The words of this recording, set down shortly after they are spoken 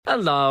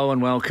Hello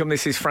and welcome.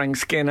 This is Frank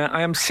Skinner.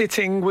 I am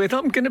sitting with,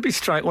 I'm going to be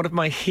straight, one of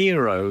my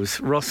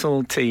heroes,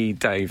 Russell T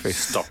Davies.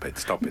 Stop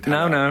it.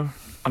 No,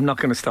 I'm not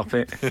going to stop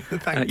it.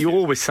 Thank you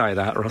always say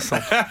that,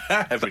 Russell.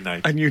 Every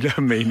night. And you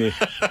don't mean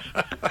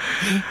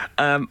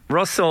it.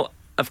 Russell,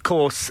 of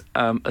course,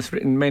 has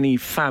written many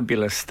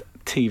fabulous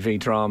TV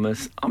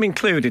dramas. I'm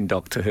including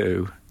Doctor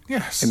Who.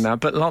 Yes. In that,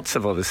 but lots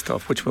of other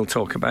stuff, which we'll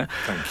talk about.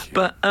 Thank you.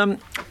 But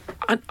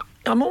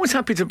I'm always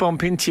happy to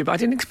bump into you, but I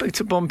didn't expect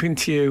to bump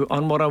into you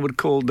on what I would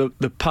call the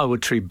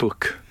poetry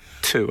book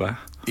tour.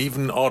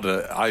 Even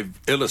odder, I've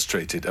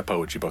illustrated a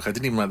poetry book. I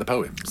didn't even write the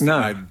poems. No.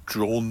 I've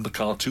drawn the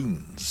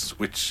cartoons,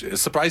 which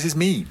surprises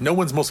me. No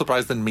one's more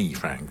surprised than me,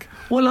 Frank.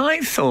 Well, I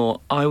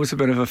thought I was a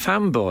bit of a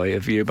fanboy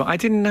of you, but I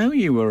didn't know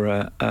you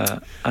were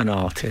an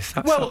artist.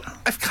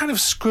 I've kind of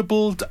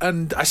scribbled,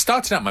 and I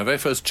started out, my very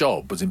first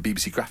job was in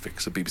BBC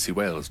Graphics at BBC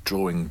Wales,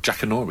 drawing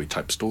Jackanory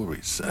type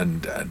stories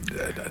and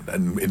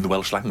in the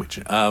Welsh language.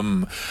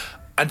 And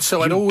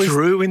so I'd always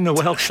drew in the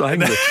Welsh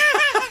language.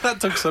 That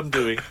took some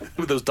doing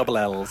with those double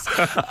L's.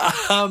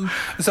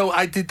 So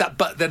I did that,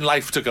 but then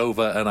life took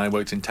over and I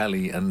worked in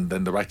telly and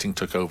then the writing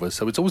took over.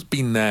 So it's always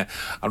been there.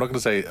 I'm not going to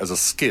say as a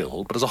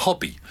skill, but as a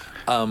hobby.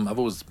 I've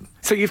always...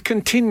 So you've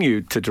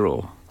continued to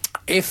draw?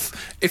 If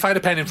I had a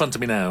pen in front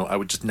of me now, I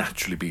would just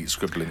naturally be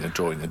scribbling and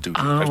drawing and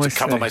doodling. I used to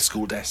cover my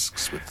school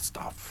desks with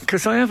stuff.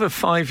 Because I have a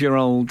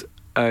 5-year-old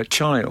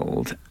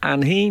child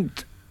and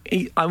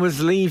I was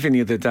leaving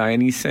the other day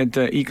and he said,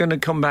 are you going to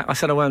come back? I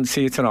said, I won't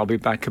see you till I'll be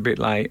back a bit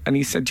late. And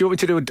he said, do you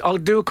want me to I'll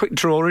do a quick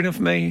drawing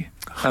of me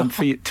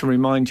for you, to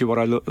remind you what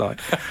I look like.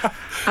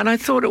 And I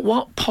thought, at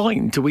what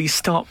point do we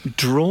stop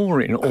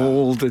drawing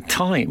all the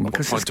time? At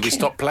what point do we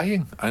stop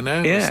playing? I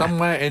know. Yeah.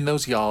 Somewhere in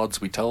those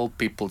yards we tell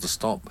people to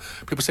stop.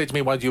 People say to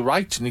me, why do you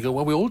write? And you go,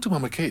 well, we all do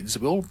when we're kids.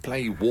 We all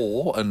play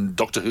War and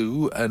Doctor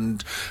Who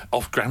and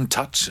Off-Ground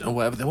Touch and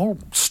whatever. They're all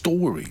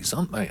stories,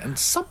 aren't they? And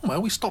somewhere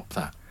we stop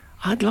that.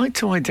 I'd like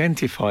to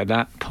identify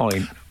that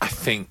point. I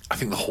think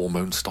the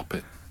hormones stop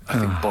it. I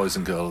think boys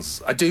and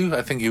girls... I do.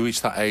 I think you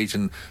reach that age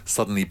and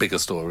suddenly bigger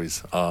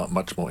stories are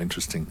much more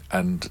interesting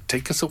and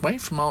take us away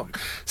from our...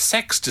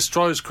 Sex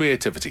destroys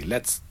creativity.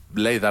 Let's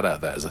lay that out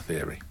there as a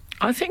theory.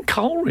 I think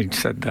Coleridge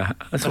said that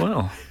as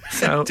well.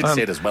 So, didn't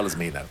say it as well as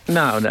me, though.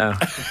 No.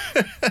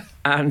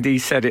 And he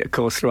said it, of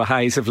course, through a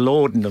haze of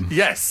laudanum.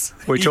 Yes.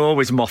 Which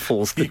always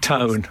muffles the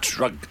tone.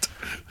 Drugged.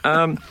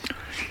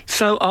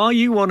 So are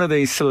you one of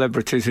these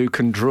celebrities who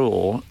can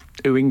draw,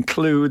 who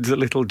includes a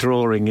little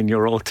drawing in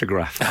your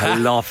autograph? I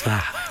love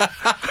that.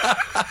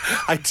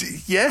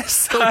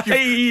 Yes.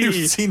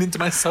 You've seen into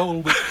my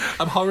soul.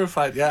 I'm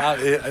horrified.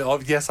 Yeah.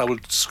 Yes, I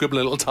would scribble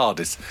a little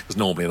TARDIS, because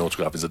normally an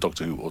autograph is a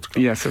Doctor Who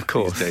autograph. Yes, of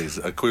course. These days,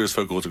 a Queer as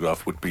Folk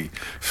autograph would be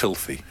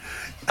filthy.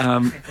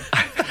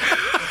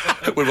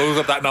 We've all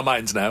got that in our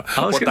minds now.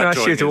 I was going to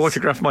ask you to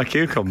autograph my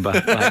cucumber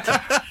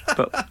later,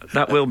 but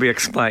that will be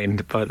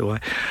explained, by the way.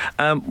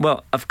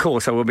 Well, of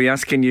course, I will be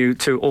asking you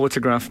to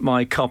autograph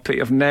my copy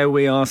of Now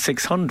We Are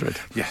 600.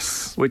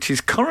 Yes. Which is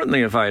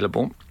currently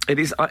available.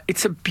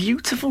 It's a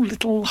beautiful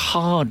little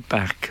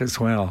hardback as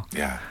well.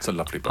 Yeah, it's a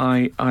lovely book.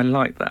 I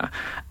like that.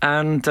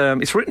 And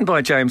it's written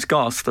by James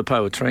Goss, the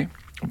poetry,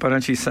 but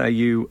as you say,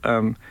 you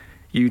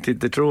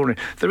did the drawing.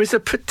 There is a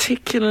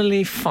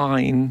particularly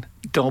fine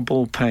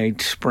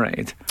double-page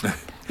spread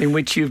in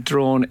which you've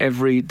drawn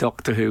every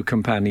Doctor Who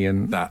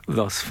companion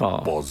thus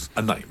far. Was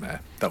a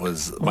nightmare. That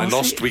was my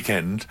lost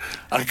weekend.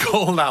 I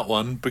call that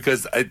one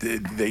because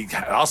they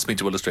asked me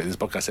to illustrate this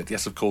book. I said,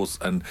 yes, of course,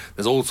 and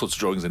there's all sorts of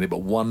drawings in it,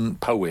 but one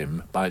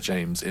poem by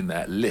James in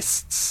there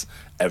lists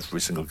every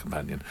single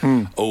companion.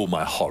 Oh,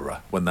 my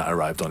horror when that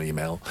arrived on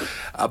email.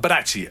 But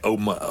actually,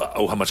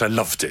 how much I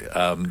loved it,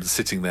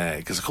 sitting there.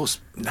 Because, of course,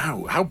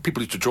 now, how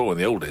people used to draw in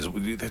the old days,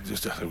 they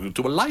just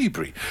do a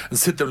library and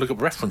sit there and look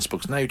at reference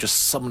books. Now you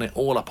just summon it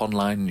all up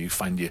online and you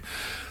find your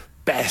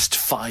best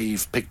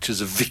 5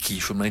 pictures of Vicky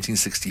from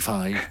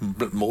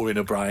 1965, Maureen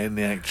O'Brien,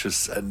 the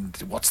actress, and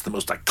what's the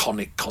most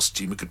iconic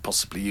costume you could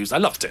possibly use. I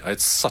loved it. I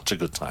had such a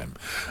good time.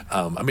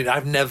 I mean,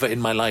 I've never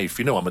in my life,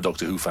 you know I'm a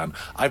Doctor Who fan,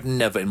 I've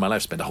never in my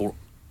life spent a whole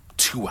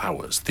 2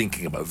 hours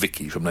thinking about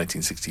Vicky from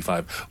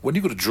 1965. When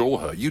you've got to draw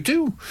her, you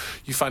do.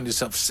 You find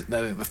yourself sitting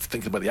there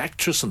thinking about the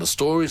actress and the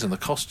stories and the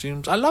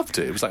costumes. I loved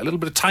it. It was like a little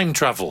bit of time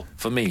travel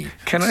for me.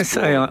 Can I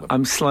say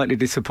I'm slightly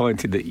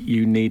disappointed that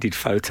you needed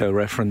photo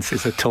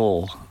references at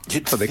all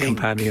for the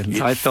companions?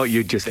 I thought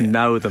you'd just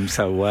know them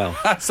so well.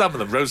 Some of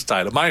them, Rose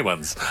Tyler, my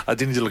ones. I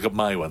didn't need to look at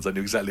my ones. I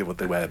knew exactly what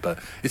they were. But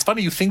it's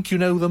funny, you think you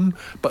know them,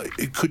 but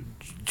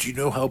do you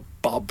know how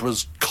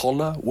Barbara's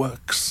collar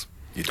works?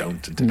 You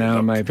don't.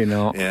 No, maybe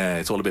not. Yeah,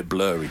 it's all a bit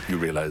blurry, you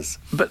realise.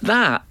 But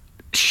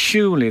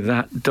surely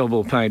that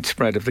double-page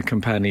spread of the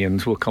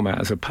companions will come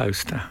out as a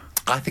poster.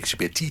 I think it should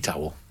be a tea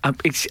towel.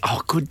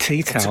 Good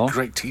tea towel. It's a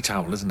great tea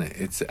towel, isn't it?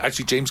 It's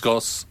actually James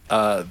Goss,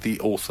 the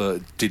author,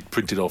 did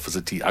print it off as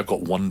a tea. I've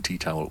got one tea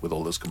towel with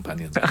all those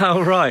companions.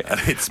 Oh, right. And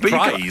it's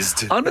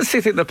prized. I honestly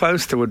think the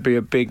poster would be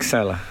a big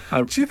seller.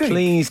 Do you think?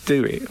 Please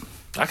do it.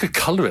 I could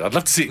colour it. I'd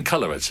love to see it in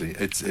colour, actually.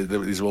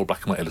 These are all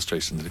black and white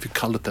illustrations, and if you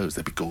coloured those,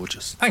 they'd be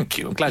gorgeous. Thank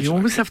you. I'm glad you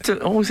always have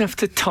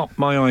to top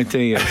my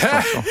ideas.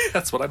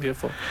 That's what I'm here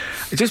for.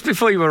 Just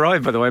before you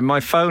arrived, by the way, my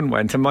phone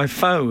went, and my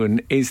phone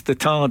is the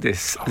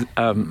TARDIS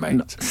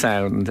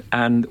sound,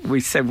 and we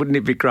said, wouldn't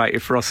it be great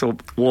if Russell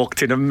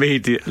walked in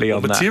immediately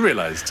on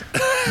materialised.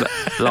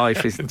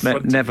 Life is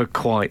never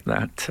quite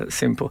that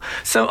simple.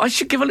 So I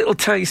should give a little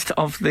taste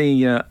of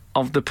the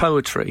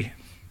poetry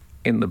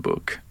in the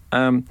book.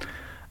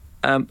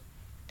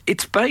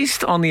 It's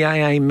based on the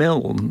A.A.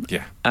 Milne.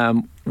 Yeah.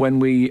 Now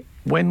we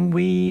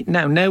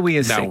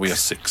are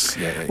six.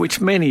 Yeah.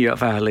 Which many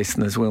of our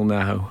listeners will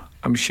know,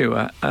 I'm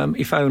sure,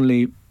 if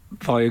only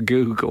via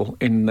Google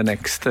in the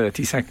next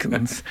 30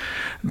 seconds.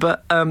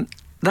 But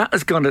that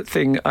has gone at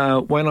thing.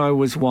 When I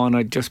was 1,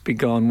 I'd just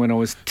begun. When I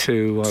was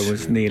 2, I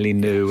was nearly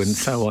new, and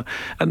so on.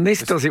 And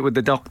this does it with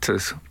the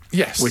Doctors.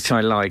 Yes. Which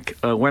I like.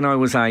 When I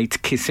was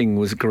 8, kissing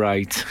was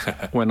great.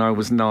 When I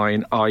was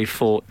 9, I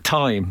fought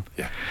time.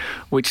 Yeah.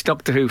 Which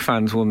Doctor Who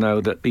fans will know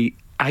that the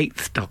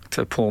 8th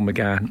Doctor, Paul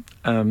McGann,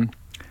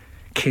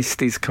 kissed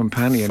his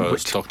companion.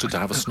 First Doctor to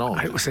have a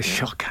snog. It was a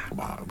shocker.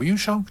 Wow. Were you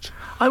shocked?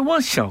 I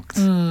was shocked.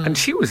 And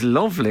she was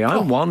lovely. I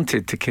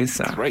wanted to kiss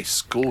her.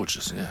 Grace,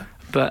 gorgeous, yeah.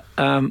 But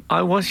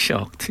I was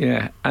shocked,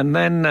 yeah. And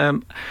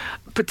then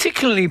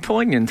particularly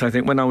poignant, I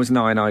think, when I was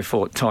 9, I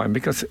fought time,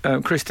 because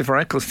Christopher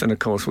Eccleston, of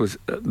course, was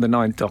the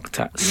 9th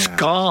Doctor,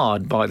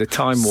 scarred by the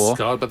Time War.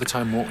 Scarred by the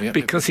Time War, yeah.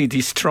 Because he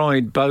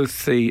destroyed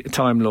both the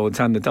Time Lords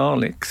and the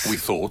Daleks. We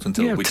thought,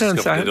 until we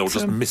discovered they all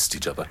just missed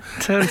each other.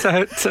 Turns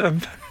out...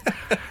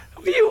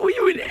 Were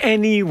you in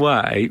any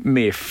way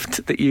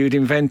miffed that you'd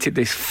invented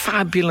this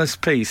fabulous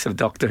piece of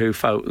Doctor Who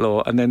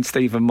folklore, and then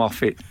Stephen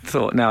Moffat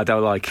thought, no, I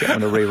don't like it, I'm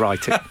going to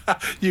rewrite it?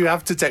 You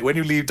have to when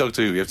you leave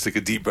Doctor Who, you have to take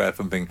a deep breath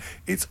and think,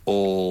 it's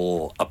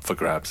all up for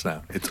grabs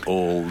now. It's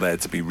all there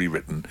to be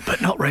rewritten.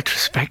 But not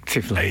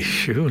retrospectively,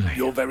 surely.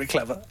 You're very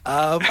clever.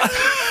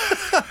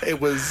 It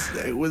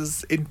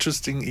was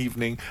interesting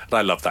evening. And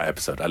I love that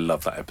episode.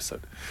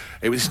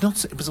 It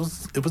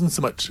wasn't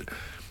so much...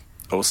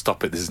 Oh,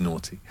 stop it, this is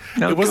naughty.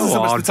 No, it wasn't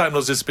so much on. the Time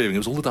Lords disappearing, it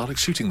was all the Daleks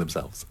shooting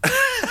themselves.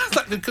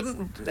 Like,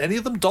 couldn't any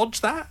of them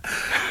dodge that?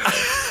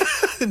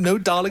 No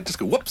Dalek, just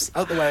go, whoops,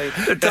 out the way.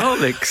 The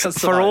Daleks,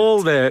 for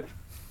all their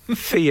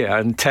fear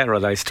and terror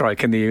they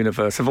strike in the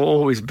universe, have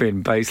always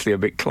been basically a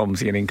bit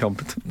clumsy and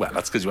incompetent. Well,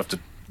 that's because you have to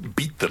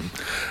beat them.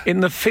 In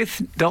the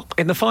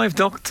 5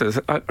 Doctors,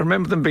 I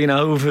remember them being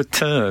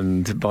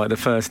overturned by the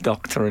first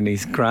Doctor and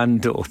his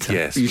granddaughter.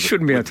 Yes. You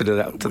shouldn't be able to do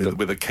that to them.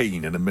 With a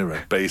cane and a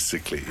mirror,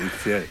 basically.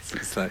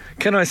 It's like...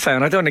 Can I say,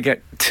 and I don't want to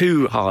get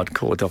too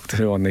hardcore Doctor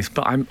Who on this,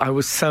 but I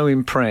was so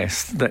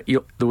impressed that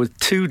there were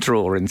 2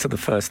 drawings of the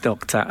first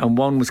Doctor, and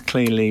one was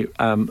clearly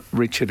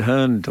Richard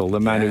Herndl, the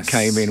man who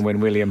came in when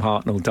William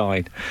Hartnell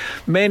died.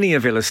 Many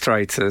of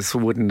illustrators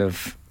wouldn't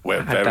have...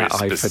 We're very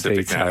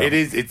specific now. It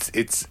is.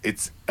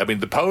 It's. I mean,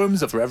 the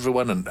poems are for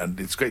everyone, and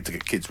it's great to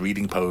get kids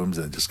reading poems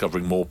and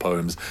discovering more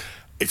poems.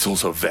 It's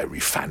also a very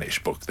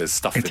fanish book. There's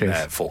stuff in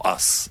there for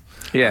us.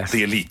 Yes,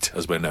 the elite,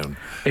 as we're known.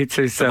 It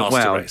is the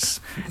master race.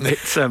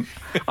 It's.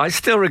 I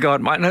still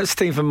regard. I know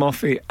Stephen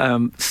Moffat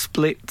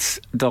splits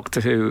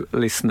Doctor Who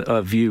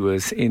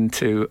viewers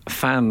into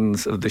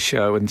fans of the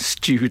show and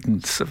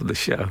students of the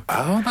show.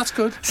 Oh, that's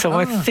good. So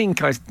I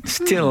think I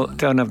still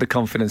don't have the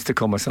confidence to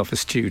call myself a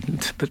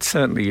student, but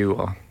certainly you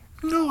are.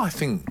 No, I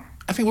think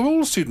we're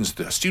all students.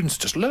 Students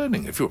just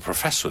learning. If you were a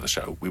professor of the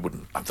show, we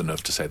wouldn't have the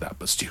nerve to say that.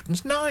 But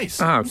students,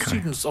 nice. Oh, okay.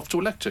 Students off to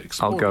a lecture.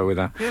 Exploring. I'll go with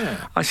that.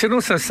 Yeah. I should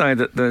also say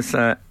that there's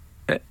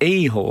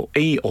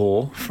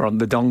Eeyore from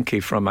the donkey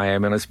from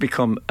AM and has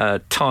become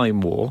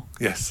Time War.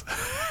 Yes.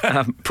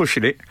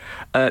 Pushing it.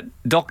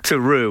 Doctor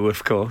Roo,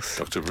 of course.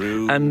 Dr.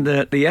 Roo. And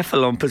the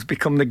Effalump has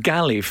become the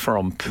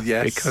Gallifromp.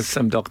 Yes. Because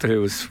some Doctor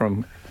Who was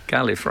from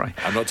Gallifrey.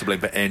 I'm not to blame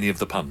for any of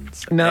the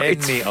puns. No,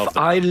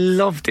 I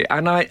loved it,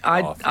 and I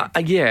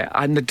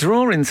and the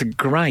drawings are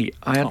great.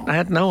 I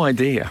had no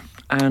idea,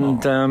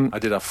 and I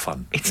did have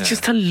fun. It's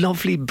just a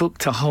lovely book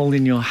to hold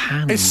in your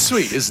hands. It's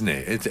sweet, isn't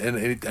it?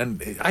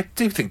 And I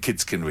do think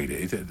kids can read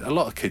it. A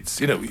lot of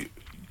kids,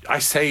 I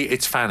say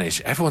it's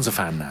fanish. Everyone's a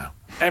fan now.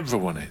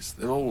 Everyone is.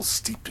 They're all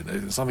steeped in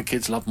it. Some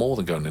kids love more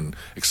than going and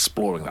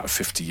exploring that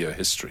 50-year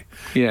history.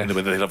 Yeah. In the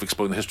way they love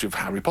exploring the history of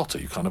Harry Potter.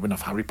 You can't have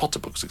enough Harry Potter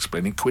books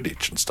explaining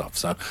Quidditch and stuff.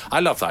 So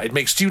I love that. It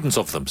makes students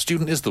of them.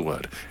 Student is the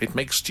word. It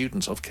makes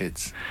students of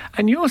kids.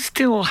 And you're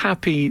still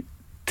happy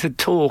to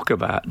talk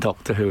about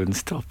Doctor Who and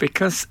stuff,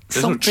 because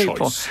there's some no people,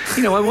 choice.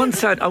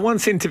 I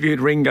once interviewed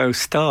Ringo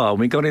Starr, and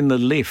we got in the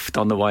lift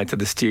on the way to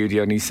the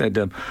studio, and he said,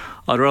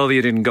 I'd rather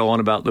you didn't go on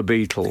about the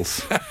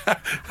Beatles.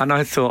 And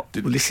I thought,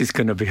 this is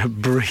going to be a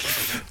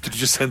brief. Did you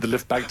just send the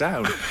lift back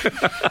down?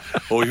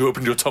 Or you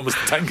opened your Thomas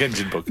the Tank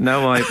Engine book?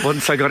 No,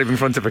 once I got him in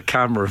front of a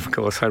camera, of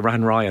course, I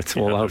ran riot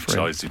all over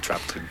him. You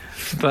trapped him.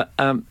 But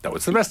that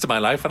was the rest of my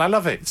life, and I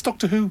love it. It's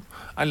Doctor Who.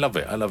 I love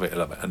it.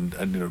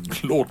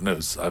 And Lord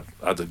knows, I've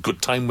had a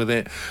good time with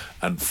it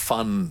and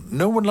fun.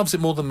 No one loves it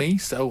more than me,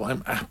 so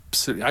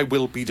I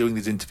will be doing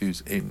these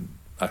interviews in,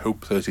 I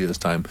hope, 30 years'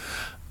 time,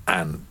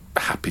 and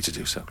happy to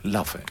do so.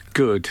 Love it.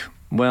 Good.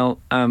 Well,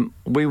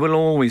 we will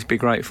always be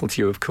grateful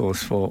to you, of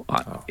course, for...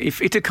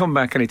 if it had come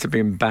back and it had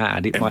been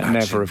bad, it might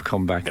never have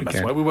come back again.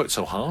 That's why we worked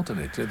so hard on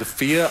it. The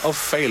fear of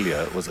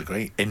failure was a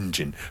great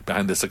engine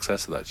behind the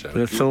success of that show.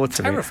 The thought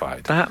of terrified.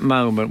 It. That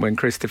moment when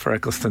Christopher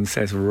Eccleston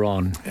says,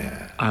 Ron.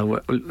 Yeah.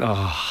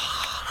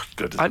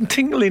 Good, I'm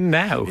tingling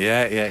now.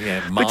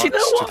 Yeah. March but you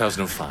know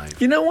 2005.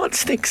 You know what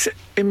sticks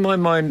in my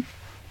mind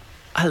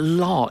a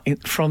lot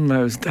from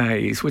those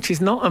days, which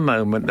is not a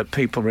moment that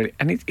people really...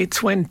 And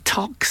it's when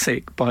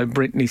Toxic by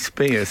Britney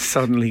Spears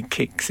suddenly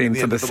kicks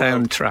into the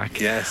soundtrack.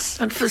 Yes.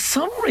 And for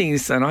some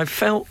reason, I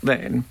felt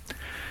then...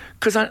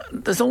 Because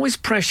there's always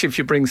pressure if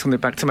you bring something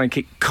back to make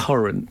it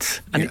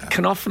current. And it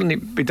can often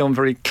be done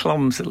very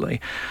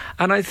clumsily.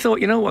 And I thought,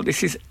 you know what,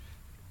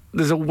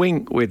 there's a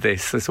wink with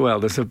this as well.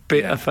 There's a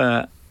bit of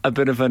a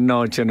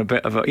nudge and a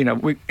bit of a...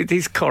 it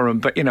is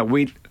current, but,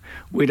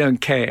 we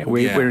don't care.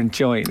 We're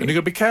enjoying it. And you've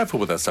got to be careful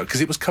with that stuff,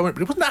 because it was current,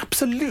 but it wasn't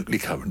absolutely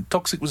current.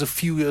 Toxic was a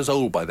few years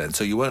old by then,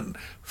 so you weren't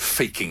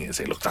faking it and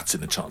saying, look, that's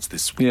in the charts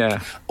this week.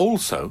 Yeah.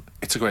 Also,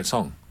 it's a great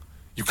song.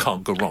 You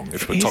can't go wrong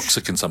if you put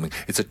Toxic in something.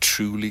 It's a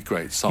truly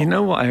great song. You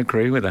know what? I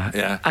agree with that.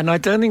 Yeah. And I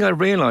don't think I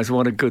realised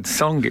what a good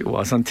song it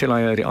was until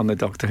I heard it on the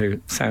Doctor Who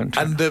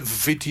soundtrack. And the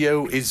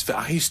video is...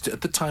 I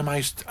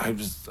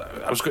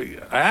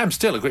am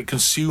still a great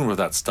consumer of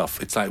that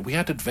stuff. It's like we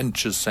had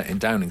Adventures set in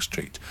Downing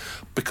Street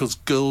because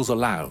Girls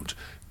Aloud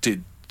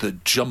did the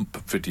Jump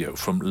video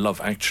from Love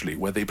Actually,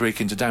 where they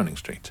break into Downing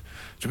Street.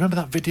 Do you remember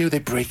that video? They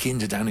break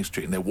into Downing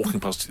Street and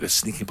they're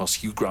sneaking past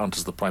Hugh Grant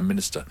as the Prime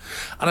Minister.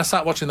 And I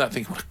sat watching that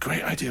thinking, what a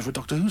great idea for a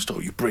Doctor Who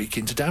story. You break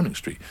into Downing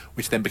Street,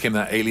 which then became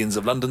that Aliens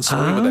of London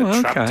story where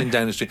they're trapped in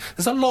Downing Street.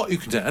 There's a lot you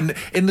can do. And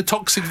in the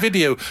Toxic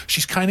video,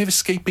 she's kind of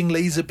escaping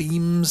laser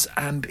beams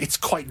and it's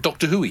quite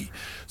Doctor Who-y.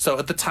 So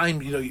at the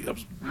time, I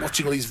was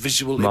watching all these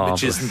visual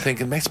images and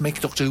thinking, let's make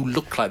Doctor Who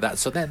look like that.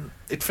 So then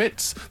it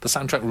fits. The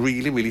soundtrack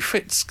really, really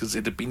fits because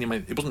it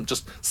wasn't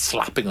just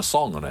slapping a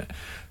song on it.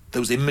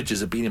 Those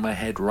images have been in my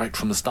head right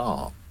from the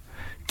start.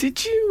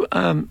 Did you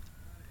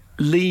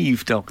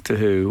leave Doctor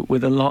Who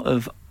with a lot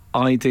of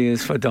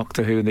ideas for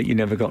Doctor Who that you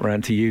never got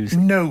around to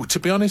using? No, to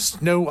be honest,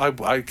 no.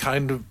 I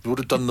kind of would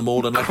have done them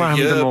all in like a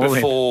year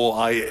before.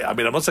 I'm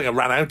not saying I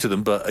ran out of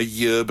them, but a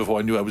year before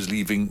I knew I was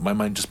leaving, my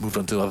mind just moved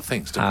on to other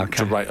things,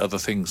 to write other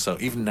things. So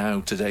even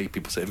now, today,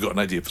 people say, have you got an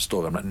idea for a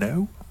story? I'm like,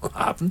 no,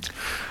 I haven't.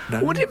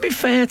 No. Would it be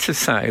fair to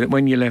say that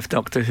when you left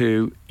Doctor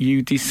Who,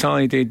 you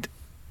decided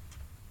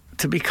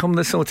to become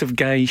the sort of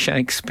gay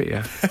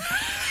Shakespeare?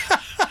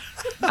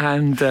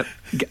 And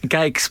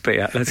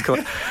Gagsphere, let's call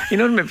it. You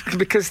know what I mean?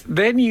 Because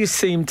then you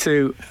seem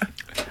to...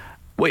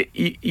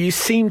 you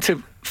seem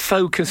to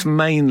focus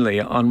mainly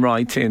on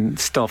writing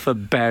stuff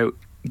about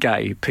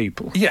gay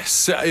people.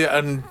 Yes,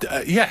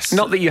 yes.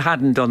 Not that you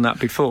hadn't done that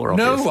before,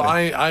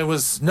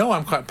 obviously. No,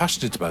 I'm quite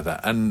passionate about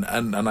that, and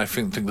I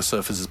think the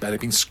surface has barely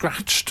been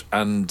scratched,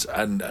 and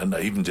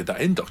I even did that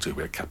in Doctor Who.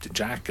 We had Captain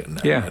Jack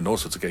and all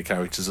sorts of gay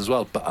characters as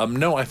well. But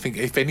no, I think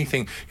if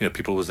anything,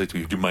 people will say to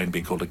me, "Do you mind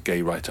being called a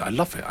gay writer?" I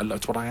love it.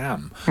 It's what I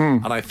am,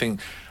 and I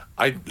think.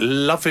 I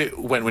love it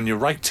when you're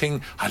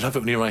writing. I love it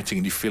when you're writing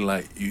and you feel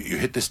like you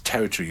hit this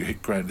territory, you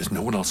hit ground, there's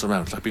no one else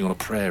around. It's like being on a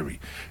prairie.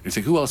 You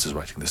think, who else is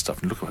writing this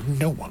stuff? And you look around,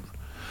 no one.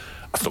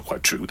 That's not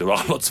quite true. There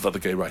are lots of other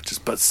gay writers,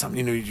 but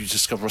you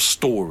discover a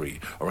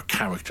story or a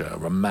character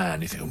or a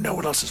man. You think, oh, no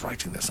one else is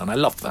writing this, and I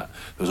love that.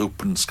 Those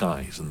open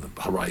skies and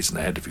the horizon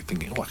ahead of you,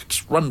 thinking, oh, I could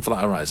just run for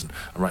that horizon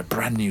and write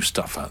brand new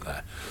stuff out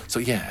there. So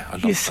yeah, I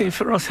love that. You see,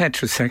 for us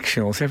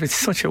heterosexuals, it's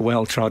such a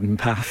well-trodden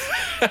path.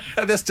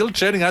 They're still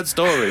churning out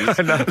stories.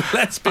 I know.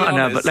 Let's be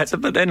honest.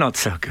 But they're not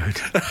so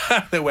good.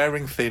 They're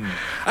wearing thin.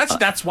 Actually,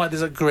 that's why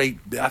there's a great.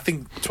 I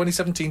think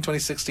 2017,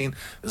 2016.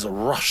 There's a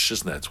rush,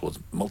 isn't there, towards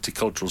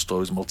multicultural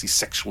stories,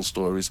 sexual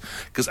stories,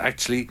 because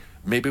actually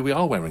maybe we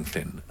are wearing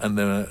thin and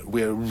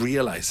we're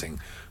realising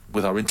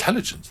with our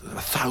intelligence there are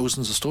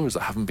thousands of stories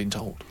that haven't been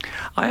told.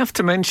 I have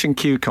to mention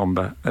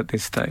Cucumber at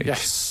this stage.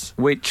 Yes.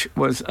 Which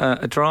was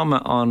a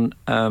drama on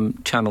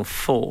Channel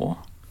 4,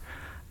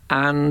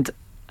 and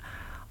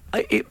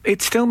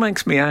it still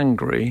makes me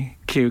angry,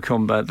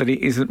 Cucumber, that it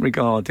isn't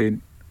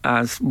regarded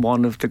as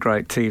one of the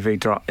great TV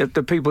dramas.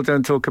 The people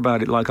don't talk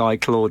about it like I,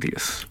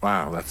 Claudius.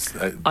 Wow, that's...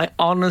 I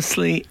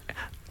honestly...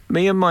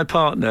 Me and my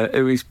partner,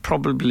 who is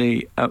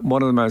probably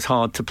one of the most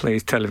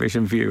hard-to-please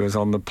television viewers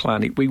on the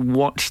planet, we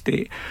watched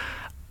it,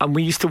 and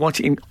we used to watch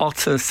it in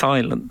utter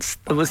silence.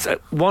 There was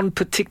one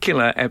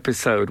particular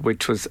episode,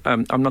 which was,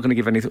 I'm not going to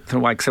give anything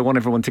away because I want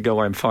everyone to go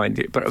away and find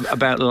it, but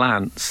about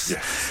Lance,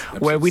 yes,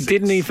 where we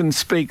didn't even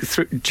speak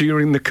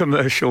during the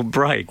commercial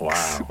breaks.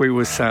 Wow. We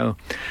were so...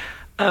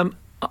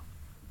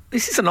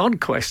 this is an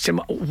odd question.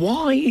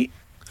 Why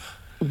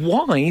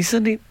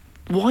isn't it?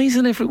 Why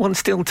isn't everyone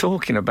still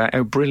talking about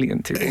how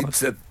brilliant it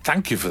was?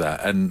 Thank you for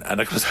that. And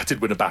of course, I did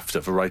win a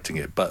BAFTA for writing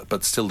it,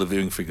 but still the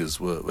viewing figures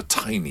were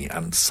tiny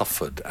and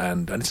suffered.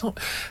 And it's not...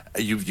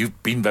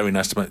 You've been very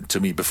nice to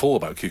me before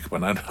about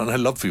Cucumber, and I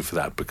love you for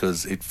that,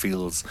 because it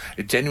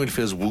genuinely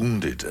feels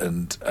wounded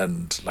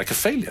and like a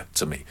failure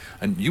to me.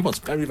 And you once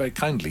very, very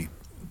kindly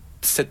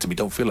said to me,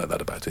 "Don't feel like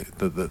that about it."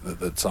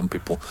 That some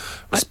people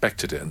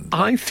respected it. And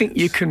I think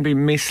you can be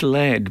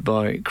misled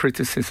by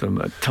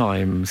criticism at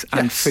times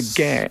and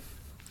forget.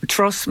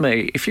 Trust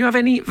me, if you have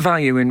any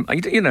value in,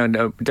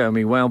 know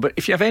me well, but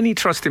if you have any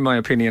trust in my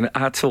opinion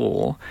at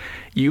all,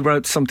 you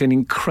wrote something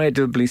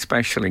incredibly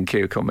special in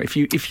Cucumber. If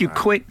you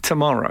quit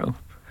tomorrow,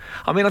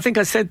 I mean, I think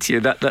I said to you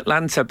that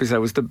Lance episode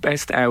was the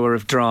best hour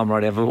of drama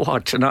I'd ever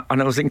watched, and I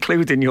was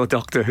including your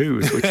Doctor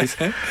Who's, which is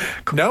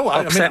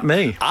upset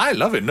me. I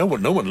love it. No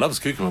one loves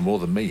Cucumber more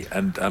than me,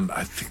 and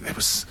I think there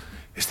was.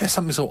 Is there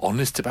something so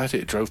honest about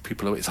it? It drove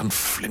people away. It's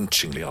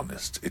unflinchingly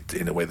honest,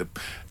 in a way that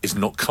is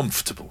not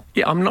comfortable.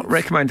 Yeah, I'm not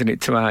recommending it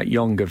to our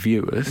younger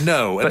viewers.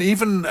 No, and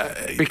even...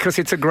 because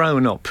it's a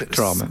grown-up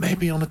drama.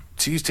 Maybe on a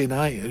Tuesday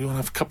night, you want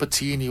to have a cup of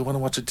tea and you want to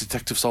watch a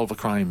detective solve a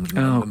crime.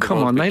 Oh, come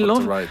on. They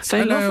love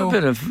a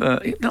bit of...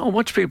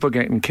 watch people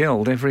getting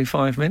killed every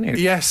 5 minutes.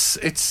 Yes,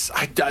 it's...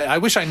 I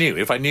wish I knew.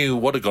 If I knew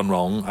what had gone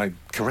wrong, I'd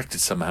correct it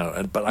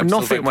somehow. But I'm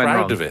still very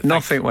proud of it.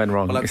 Nothing went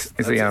wrong is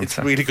the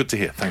answer. It's really good to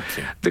hear. Thank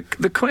you.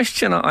 The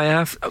question I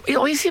have...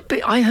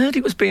 I heard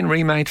it was being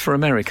remade for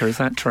America. Is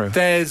that true?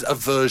 There's a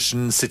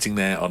version sitting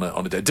there on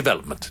a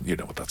development. You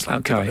know what that's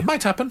like. Okay. It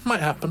might happen.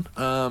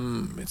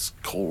 It's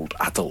called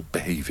adult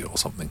behaviour or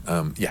something.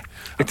 I'm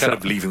kind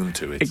of leaving them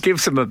to it. It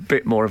gives them a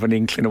bit more of an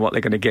inkling of what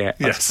they're going to get,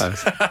 yes. I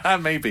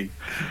suppose. Maybe.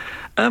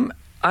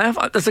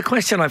 There's a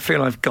question I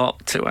feel I've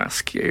got to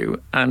ask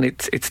you, and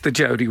it's the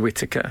Jodie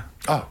Whittaker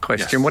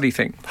question. Yes. What do you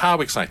think?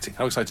 How exciting!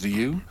 How excited are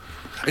you?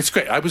 It's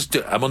great.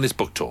 I'm on this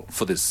book tour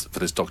for this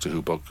Doctor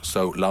Who book.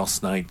 So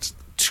last night,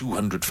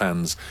 200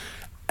 fans,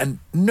 and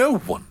no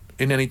one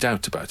in any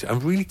doubt about it. I'm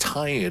really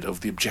tired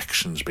of the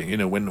objections being,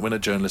 when a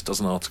journalist does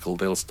an article,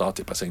 they'll start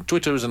it by saying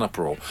Twitter is an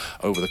uproar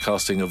over the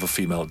casting of a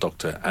female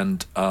Doctor,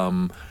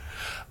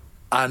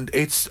 and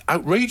it's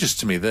outrageous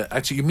to me that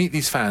actually you meet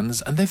these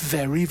fans and they're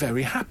very,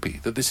 very happy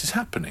that this is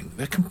happening.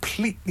 They're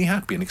completely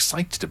happy and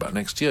excited about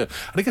next year.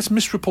 And it gets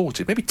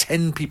misreported. Maybe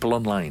 10 people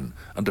online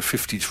under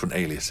 50 different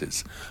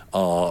aliases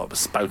are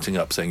spouting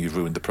up saying you've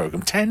ruined the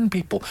programme. 10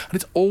 people. And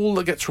it's all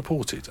that gets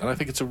reported. And I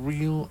think it's a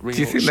real Do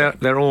you think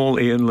they're all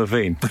Ian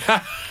Levine?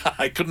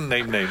 I couldn't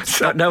name names.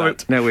 No,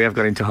 we have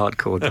got into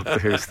hardcore Doctor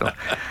Who stuff.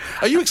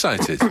 Are you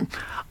excited?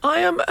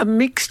 I am a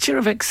mixture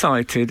of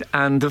excited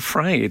and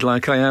afraid,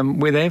 like I am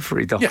with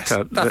every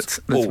Doctor that's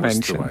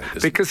mentioned.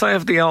 Because I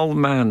have the old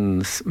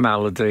man's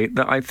malady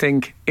that I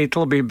think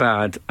it'll be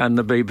bad and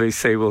the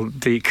BBC will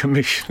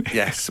decommission it.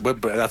 Yes,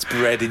 that's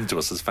bred into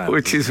us as fans.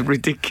 Which is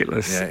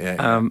ridiculous.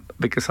 Yeah.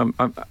 Because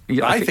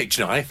I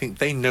think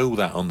they know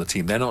that on the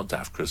team. They're not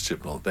daft, Chris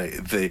Chibnall.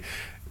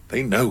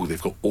 They know they've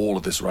got all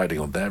of this riding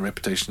on their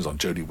reputations, on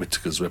Jodie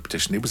Whittaker's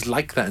reputation. It was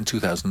like that in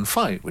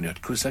 2005 when you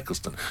had Chris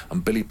Eccleston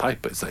and Billy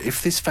Piper. It's like,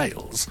 if this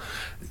fails,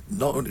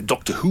 not only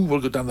Doctor Who will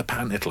go down the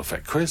pan, it'll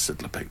affect Chris,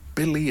 it'll affect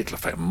Billy, it'll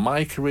affect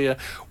my career.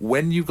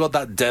 When you've got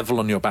that devil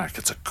on your back,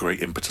 it's a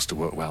great impetus to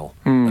work well.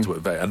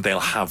 And they'll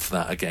have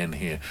that again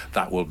here.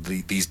 That will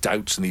these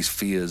doubts and these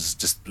fears,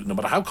 just no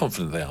matter how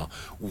confident they are,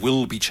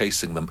 will be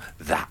chasing them.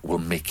 That will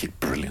make it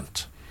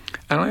brilliant.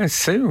 And I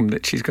assume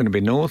that she's going to be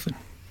Northern.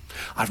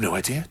 I've no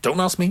idea. Don't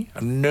ask me.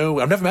 I've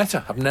never met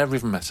her. I've never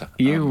even met her.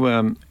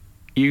 You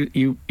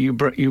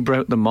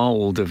broke the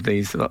mould of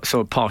these sort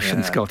of posh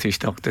and Scottish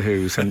Doctor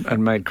Who's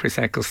and made Chris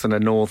Eccleston a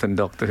Northern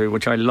Doctor Who,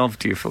 which I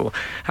loved you for.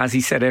 As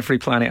he said, every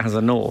planet has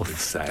a north.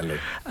 Exactly.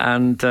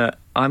 And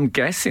I'm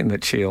guessing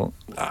that she'll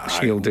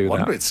do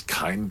that. It's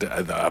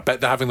I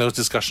bet they're having those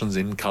discussions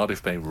in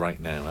Cardiff Bay right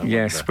now.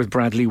 Yes, with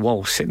Bradley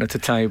Walsh sitting at a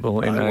table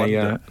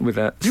with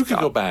a. You can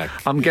go back.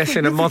 I'm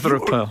guessing a mother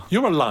of pearl.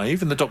 You're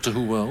alive in the Doctor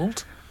Who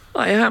world.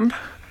 I am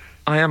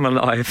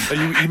alive. Are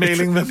you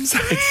emailing them?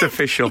 It's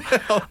official.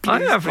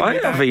 I have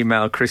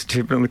emailed Chris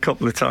Chibnall a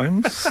couple of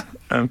times,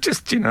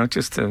 just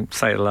to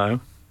say hello.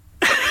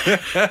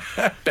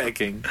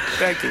 begging.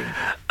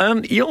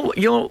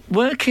 You're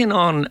working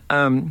on.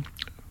 I'm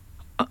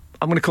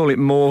going to call it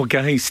more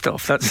gay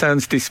stuff. That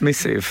sounds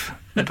dismissive,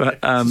 but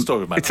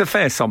it's a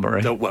fair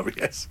summary. Don't worry.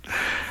 Yes.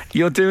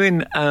 You're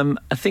doing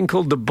a thing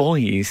called The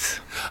Boys.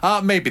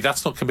 Maybe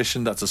that's not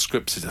commissioned. That's a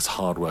script. It's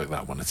hard work,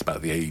 that one. It's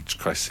about the AIDS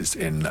crisis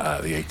in the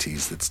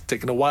 80s. It's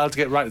taken a while to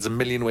get right. There's a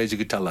million ways you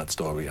could tell that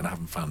story, and I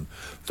haven't found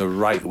the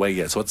right way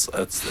yet. So it's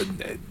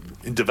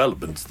in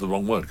development. It's the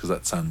wrong word because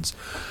that sounds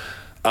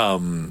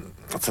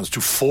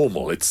too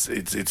formal. It's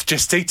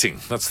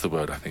gestating. That's the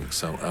word, I think.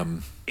 So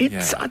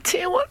I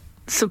tell you what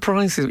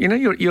surprises me.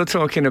 You're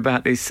talking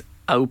about this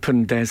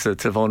open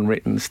desert of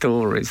unwritten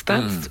stories.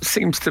 That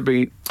seems to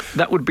be,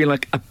 that would be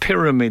like a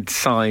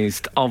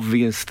pyramid-sized,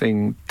 obvious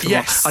thing to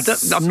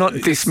yes. I'm not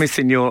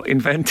dismissing your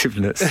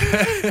inventiveness,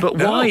 but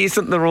why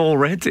isn't there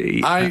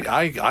already?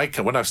 I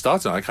when I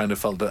started, I kind of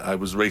felt that I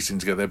was racing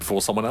to get there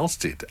before someone else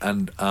did,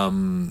 and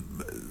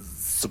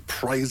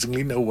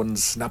surprisingly no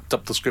one's snapped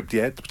up the script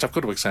yet, which I've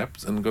got to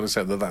accept, and I've got to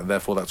accept that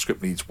therefore that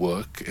script needs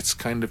work. It's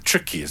kind of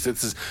tricky. You're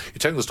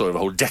telling the story of a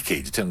whole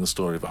decade, you're telling the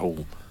story of a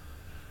whole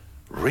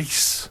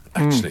race,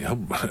 actually.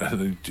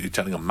 You're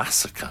telling a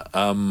massacre.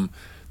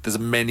 there's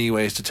many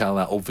ways to tell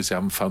that. Obviously, I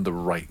haven't found the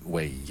right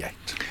way yet.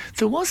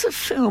 There was a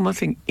film, I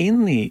think,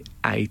 in the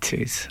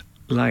 80s,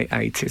 late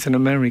 80s, an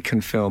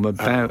American film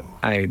about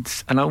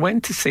AIDS. And I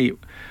went to see it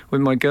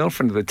with my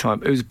girlfriend at the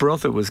time, whose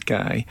brother was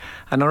gay.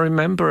 And I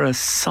remember her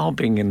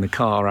sobbing in the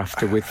car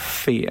after with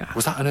fear.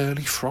 Was that an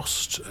early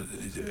Frost?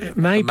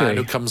 Maybe. A man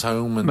who comes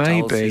home and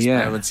tells his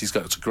parents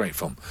it's a great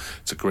film.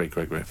 It's a great,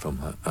 great, great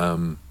film.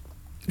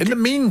 In the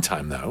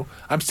meantime, though,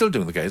 I'm still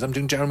doing the gays. I'm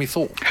doing Jeremy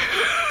Thorpe.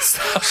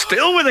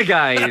 Still with the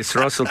gays,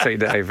 Russell T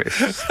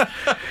Davies.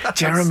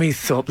 Jeremy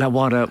Thorpe. Now,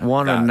 what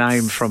a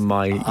name from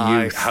my youth.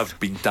 I have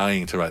been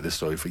dying to write this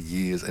story for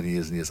years and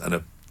years and years. And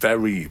a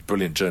very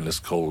brilliant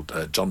journalist called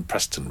John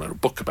Preston wrote a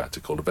book about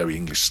it called A Very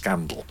English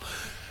Scandal.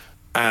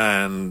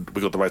 And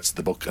we got the rights to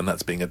the book, and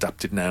that's being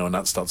adapted now, and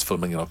that starts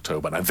filming in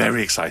October. And I'm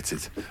very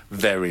excited.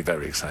 Very,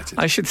 very excited.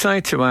 I should say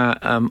to our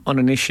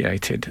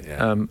uninitiated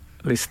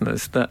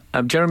listeners that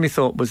Jeremy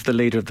Thorpe was the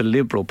leader of the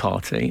Liberal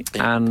Party,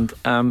 and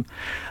the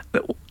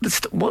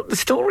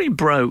story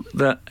broke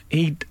that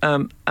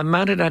a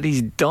man had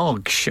his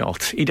dog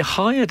shot. He'd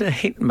hired a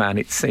hitman,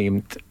 it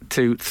seemed,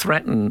 to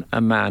threaten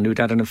a man who'd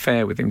had an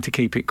affair with him to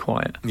keep it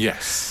quiet.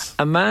 Yes.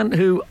 A man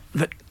who...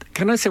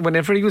 Can I say,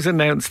 whenever he was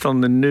announced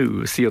on the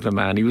news, the other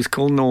man, he was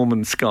called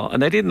Norman Scott,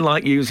 and they didn't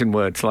like using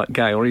words like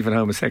gay or even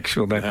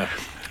homosexual then. Yeah.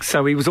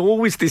 So he was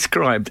always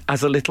described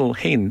as a little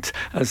hint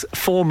as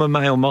former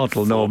male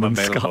model Norman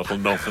Scott.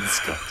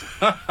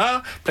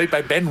 Played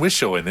by Ben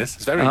Whishaw in this.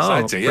 It's very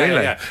exciting.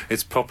 Really? Yeah.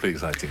 It's properly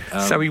exciting.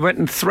 So he went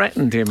and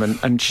threatened him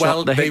and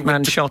shot the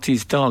hitman shot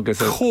his dog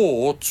as a...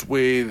 Charged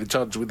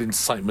with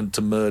incitement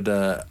to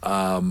murder,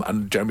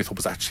 and Jeremy Thorpe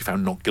was actually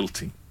found not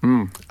guilty,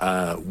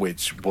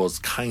 which was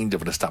kind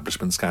of an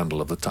establishment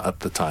scandal at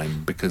the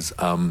time, because...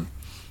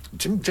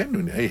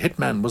 genuinely, a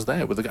hitman was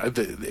there with the guy.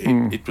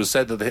 It was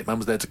said that the hitman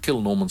was there to kill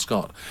Norman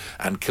Scott,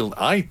 and killed.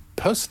 I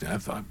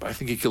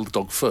think he killed the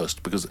dog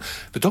first, because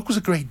the dog was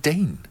a Great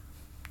Dane.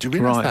 Do you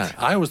realise that?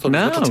 I always thought it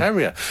was a little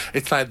terrier.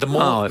 It's like the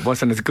more. Oh, it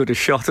wasn't as good a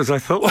shot as I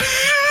thought.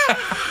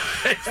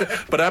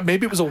 But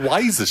maybe it was a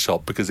wiser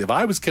shot, because if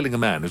I was killing a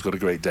man who's got a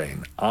Great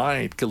Dane,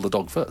 I'd kill the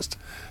dog first,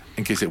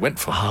 in case it went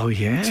for me. Oh,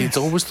 yes. See, it's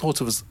always thought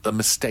of as a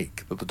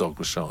mistake that the dog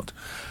was shot.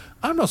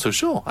 I'm not so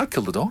sure. I'd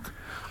kill the dog.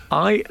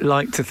 I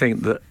like to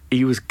think that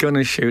he was going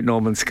to shoot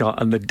Norman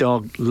Scott and the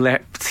dog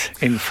leapt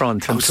in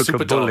front and took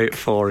a bullet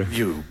for him.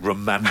 You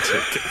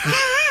romantic.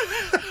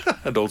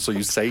 And also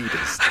you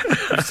sadist.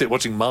 You sit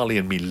watching Marley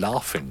and Me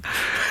laughing.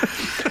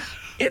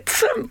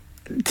 It's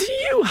do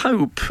you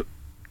hope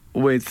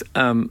with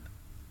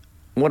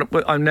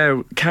what I'm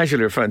now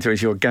casually referring to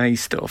as your gay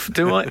stuff,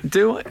 do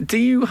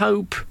you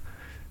hope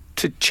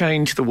to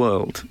change the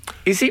world?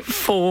 Is it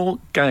for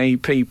gay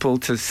people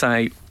to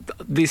say,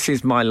 this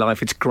is my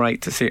life, it's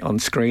great to see it on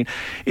screen?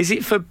 Is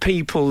it for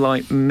people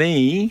like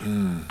me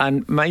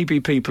and maybe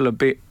people a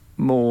bit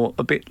more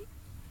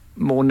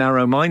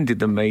narrow-minded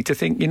than me to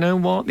think, you know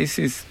what,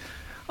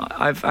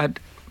 I've had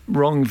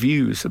wrong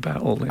views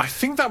about all this? I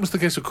think that was the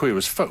case with Queer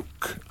as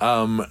Folk.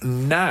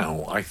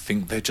 Now I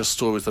think they're just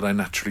stories that I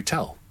naturally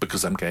tell,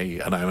 because I'm gay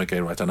and I'm a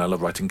gay writer and I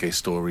love writing gay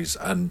stories,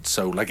 and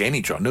so like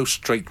any drama, no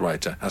straight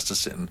writer has to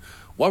sit and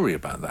worry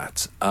about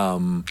that.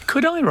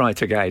 Could I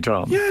write a gay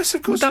drama? Yes,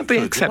 of course. Would that be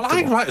acceptable? Well,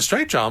 I'd write a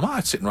straight drama.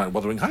 I'd sit and write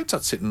Wuthering Heights.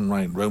 I'd sit and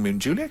write Romeo and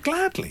Juliet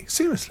gladly.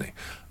 Seriously.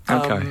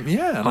 Okay.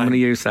 I'm going to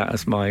use that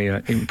as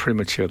my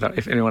imprimatur. That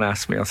if anyone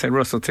asks me, I'll say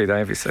Russell T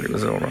Davies said it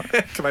was all right.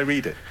 Can I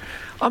read it?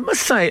 I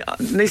must say,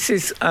 this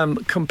is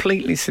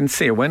completely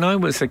sincere. When I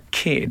was a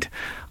kid,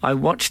 I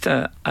watched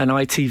an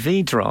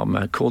ITV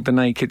drama called The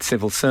Naked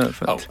Civil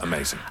Servant. Oh,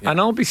 amazing! Yeah. And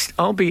I'll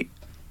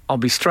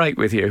be straight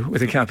with you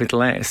with a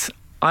capital S.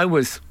 I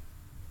was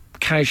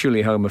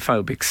casually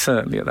homophobic,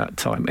 certainly at that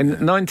time. In the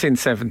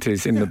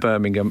 1970s in the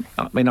Birmingham,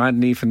 I mean, I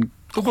hadn't even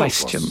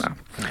questioned that.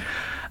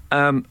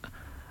 Yeah.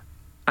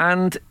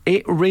 And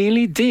it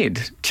really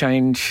did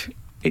change.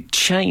 It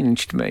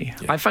changed me.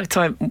 Yeah. In fact,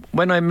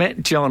 when I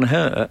met John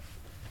Hurt,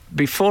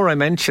 before I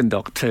mentioned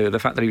Doctor Who, the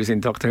fact that he was in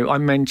Doctor Who, I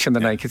mentioned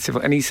The Naked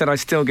Civil, and he said, I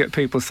still get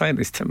people saying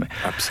this to me.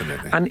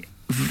 Absolutely. And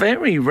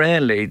very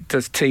rarely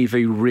does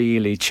TV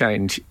really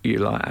change you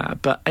like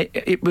that. But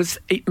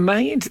it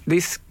made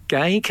this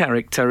gay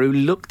character who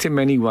looked in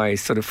many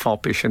ways sort of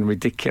foppish and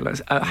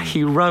ridiculous,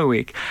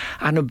 heroic,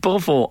 and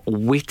above all,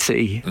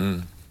 witty,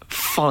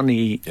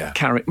 funny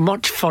character,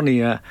 much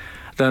funnier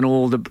than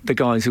all the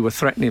guys who were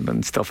threatening him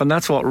and stuff. And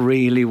that's what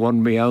really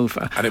won me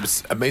over. And it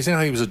was amazing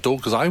how he was adored,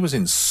 because I was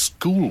in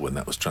school when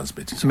that was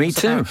transmitted. So me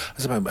too.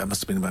 It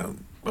must have been about,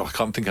 I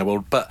can't think how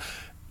old,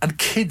 and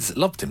kids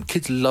loved him.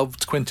 Kids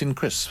loved Quentin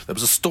Crisp. There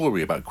was a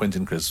story about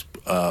Quentin Crisp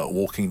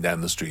walking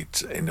down the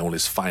street in all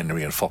his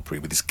finery and foppery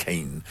with his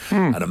cane,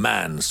 and a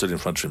man stood in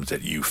front of him and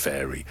said, "You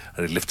fairy,"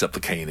 and he lifted up the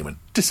cane and went,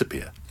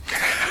 "Disappear."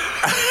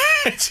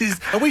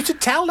 And we should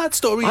tell that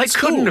story in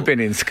school. I couldn't have been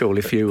in school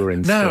if you were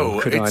in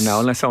school, could I now?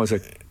 Unless I was a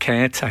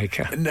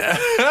caretaker. No.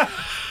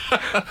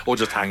 or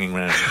just hanging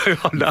around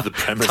Oh, no. the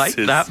premises.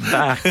 Take that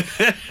back.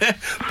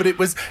 But it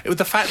was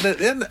the fact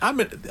that I'm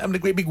in a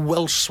great big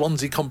Welsh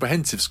Swansea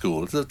comprehensive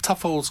school. It's a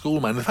tough old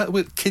school, man. The fact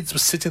that kids were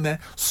sitting there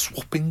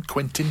swapping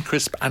Quentin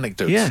Crisp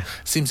anecdotes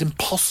seems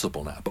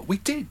impossible now, but we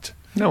did.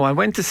 No, I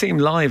went to see him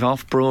live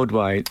off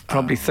Broadway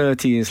probably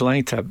 30 years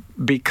later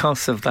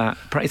because of that.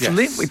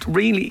 It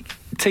really,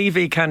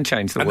 TV can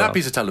change the world. And that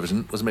piece of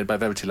television was made by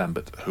Verity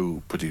Lambert,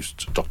 who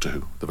produced Doctor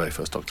Who, the very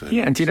first Doctor Who.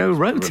 Yeah, and do you know who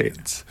wrote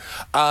it?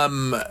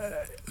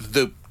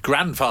 The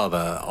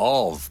grandfather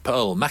of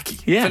Pearl Mackie,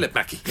 Philip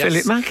Mackie. Yes.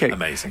 Philip Mackie.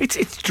 Amazing.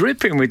 It's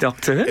dripping with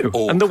Doctor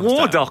Who. And the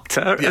War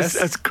Doctor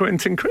as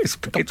Quentin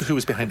Crisp. Doctor Who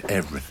is behind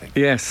everything.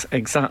 Yes,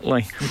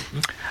 exactly.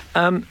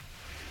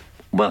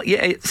 Well,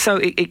 yeah, so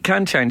it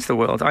can change the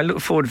world. I look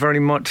forward very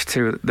much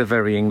to the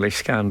Very English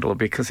Scandal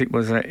because it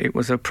was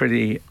a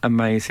pretty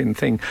amazing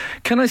thing.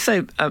 Can I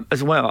say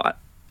as well,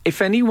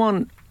 if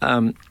anyone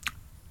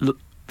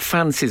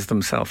fancies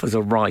themselves as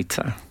a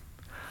writer,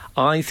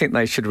 I think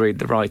they should read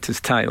The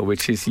Writer's Tale,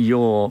 which is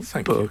your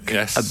book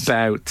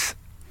about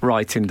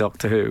writing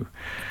Doctor Who.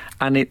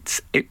 And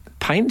it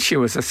paints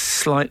you as a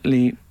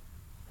slightly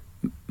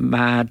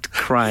mad,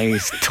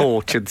 crazed,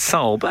 tortured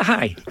soul. But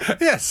hey,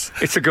 yes,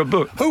 it's a good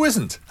book. Who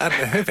isn't? And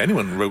if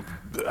anyone wrote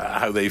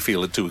how they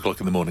feel at 2 o'clock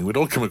in the morning, we'd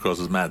all come across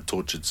as mad,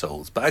 tortured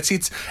souls. But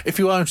actually, if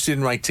you are interested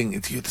in writing,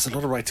 there's a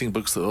lot of writing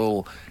books that are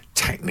all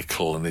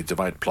technical and they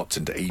divide plots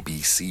into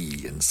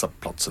ABC and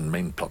subplots and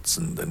main plots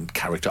and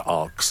character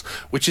arcs,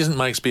 which isn't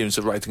my experience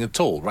of writing at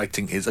all.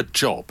 Writing is a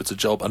job. It's a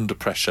job under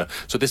pressure.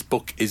 So this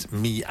book is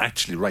me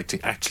actually writing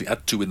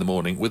at 2 in the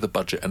morning with a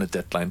budget and a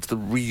deadline. It's the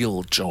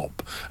real job.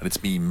 And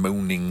it's me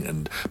moaning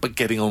but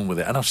getting on with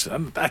it. And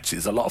actually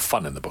there's a lot of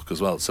fun in the book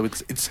as well. So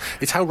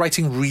it's how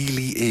writing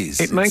really is.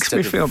 It makes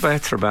me feel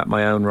better about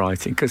my own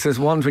writing because there's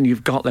ones when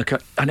you've got like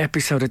an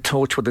episode of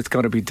Torchwood that's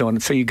got to be done,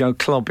 so you go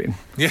clubbing.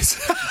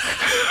 Yes.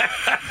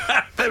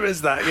 There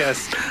is that,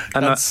 yes.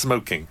 And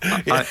smoking.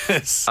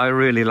 Yes. I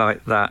really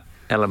like that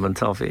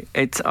element of it.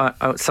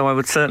 So I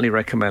would certainly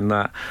recommend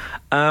that.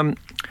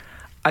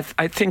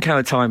 I think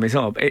our time is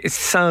up. It's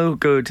so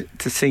good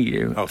to see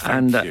you. Oh,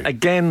 thank you.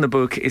 Again, the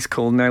book is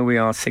called Now We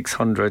Are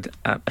 600,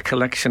 a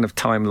collection of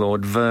Time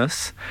Lord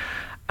verse.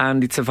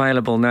 And it's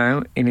available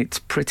now in its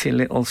pretty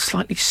little,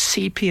 slightly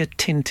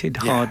sepia-tinted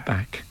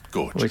hardback.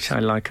 Gorgeous. Which I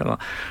like a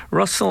lot.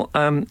 Russell,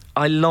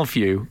 I love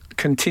you.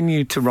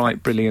 Continue to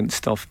write brilliant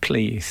stuff,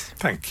 please.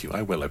 Thank you.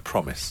 I will, I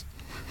promise.